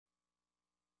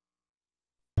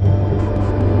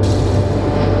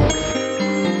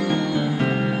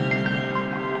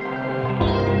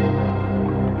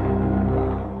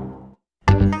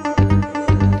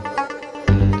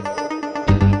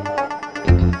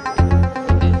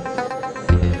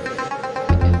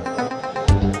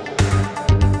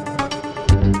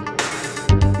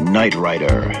Knight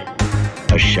Rider.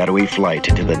 A shadowy flight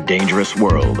into the dangerous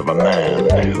world of a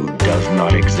man who does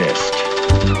not exist.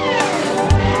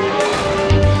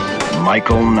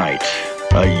 Michael Knight,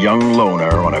 a young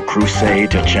loner on a crusade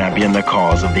to champion the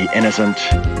cause of the innocent,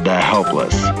 the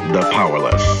helpless, the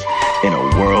powerless, in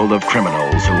a world of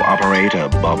criminals who operate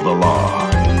above the law.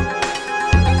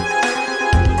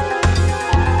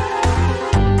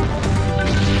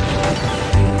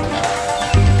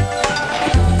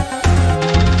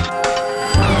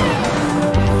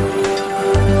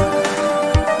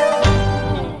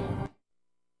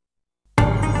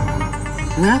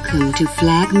 Welcome to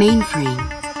Flag Mainframe.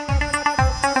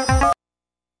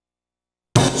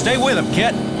 Stay with him,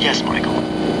 KITT. Yes, Michael.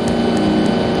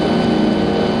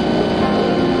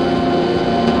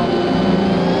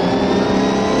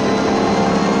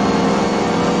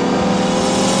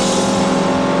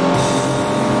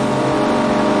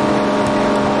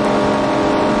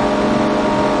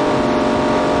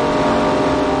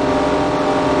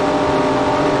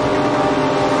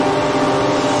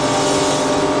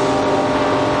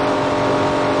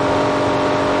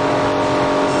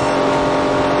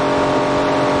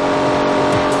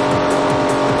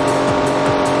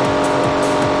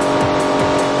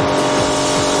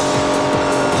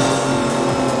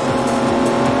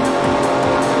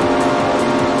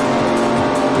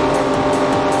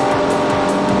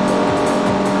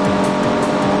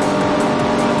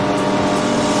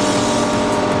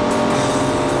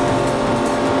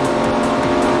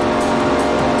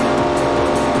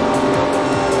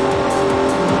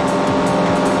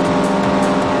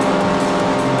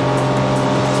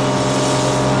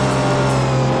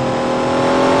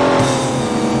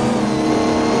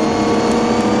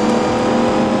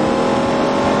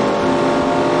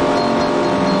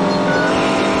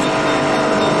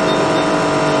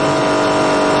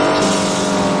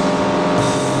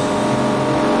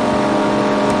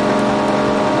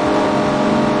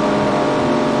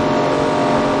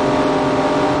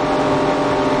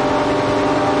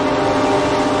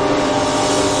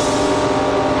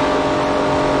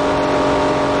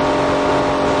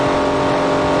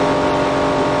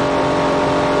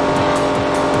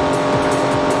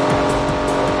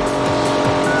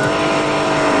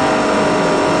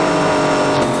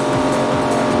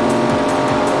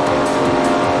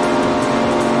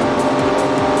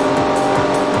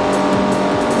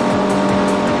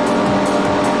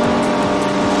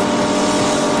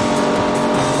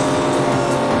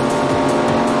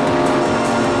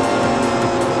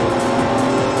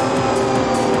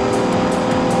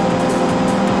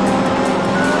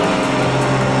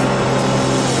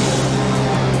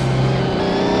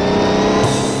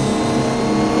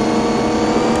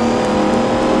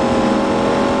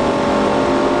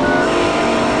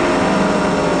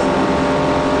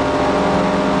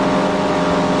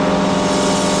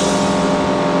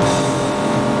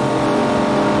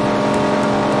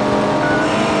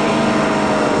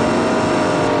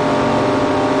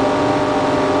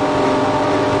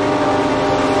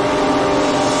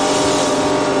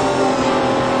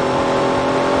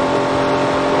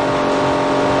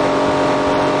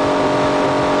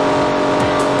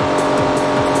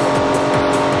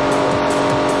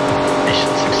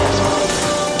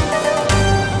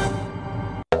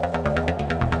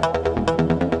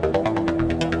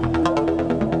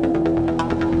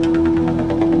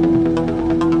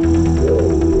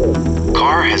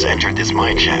 Has entered this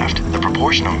mine shaft. The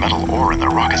proportion of metal ore in the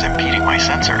rock is impeding my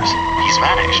sensors. He's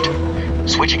vanished.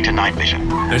 Switching to night vision.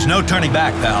 There's no turning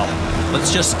back, pal.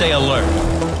 Let's just stay alert.